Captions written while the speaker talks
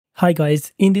Hi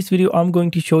guys, in this video I'm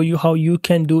going to show you how you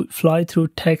can do fly through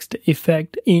text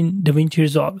effect in Davinci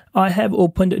Resolve. I have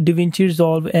opened Davinci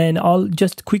Resolve and I'll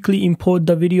just quickly import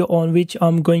the video on which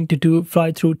I'm going to do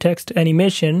fly through text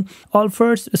animation. I'll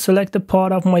first select the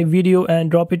part of my video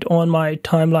and drop it on my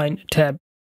timeline tab.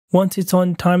 Once it's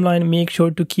on timeline, make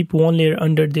sure to keep one layer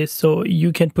under this so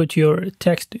you can put your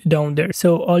text down there.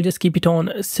 So I'll just keep it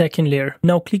on second layer.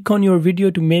 Now click on your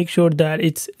video to make sure that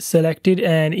it's selected,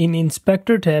 and in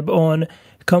inspector tab on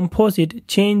composite,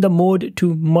 change the mode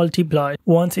to multiply.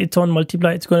 Once it's on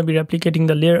multiply, it's going to be replicating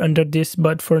the layer under this,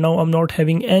 but for now I'm not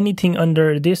having anything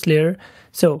under this layer.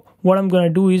 So what I'm going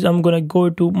to do is I'm going to go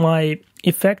to my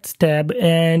effects tab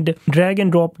and drag and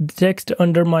drop the text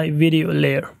under my video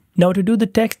layer. Now to do the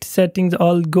text settings,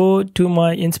 I'll go to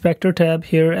my inspector tab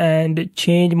here and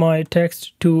change my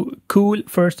text to cool.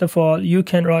 First of all, you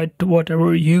can write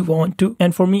whatever you want to.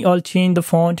 And for me, I'll change the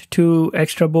font to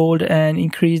extra bold and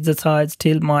increase the size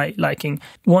till my liking.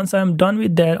 Once I'm done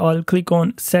with that, I'll click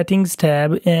on settings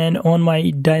tab, and on my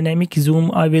dynamic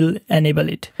zoom, I will enable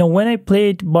it. Now when I play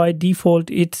it, by default,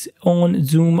 it's on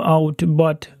zoom out,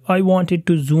 but I want it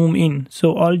to zoom in.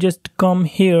 So I'll just come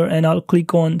here and I'll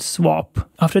click on swap.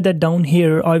 After that, down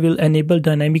here, I will enable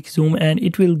dynamic zoom and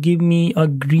it will give me a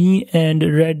green and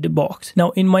red box.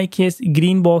 Now in my case,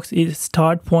 green box is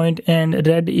start point and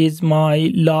red is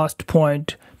my last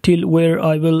point till where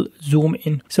I will zoom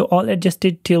in. So I'll adjust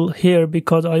it till here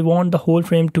because I want the whole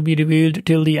frame to be revealed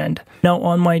till the end. Now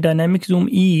on my dynamic zoom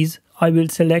ease, I will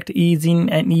select ease in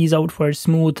and ease out for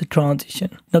smooth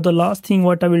transition. Now the last thing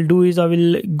what I will do is I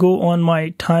will go on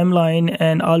my timeline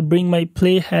and I'll bring my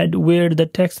playhead where the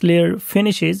text layer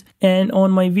finishes, and on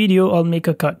my video I'll make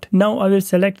a cut. Now I will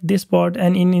select this part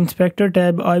and in inspector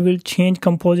tab I will change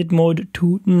composite mode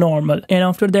to normal, and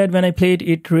after that when I play it,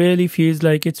 it really feels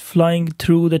like it's flying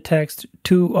through the text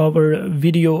to our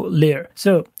video layer.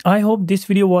 So I hope this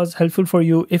video was helpful for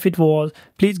you. If it was,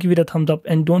 please give it a thumbs up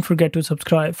and don't forget to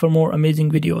subscribe for more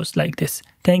amazing videos like this.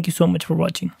 Thank you so much for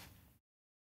watching.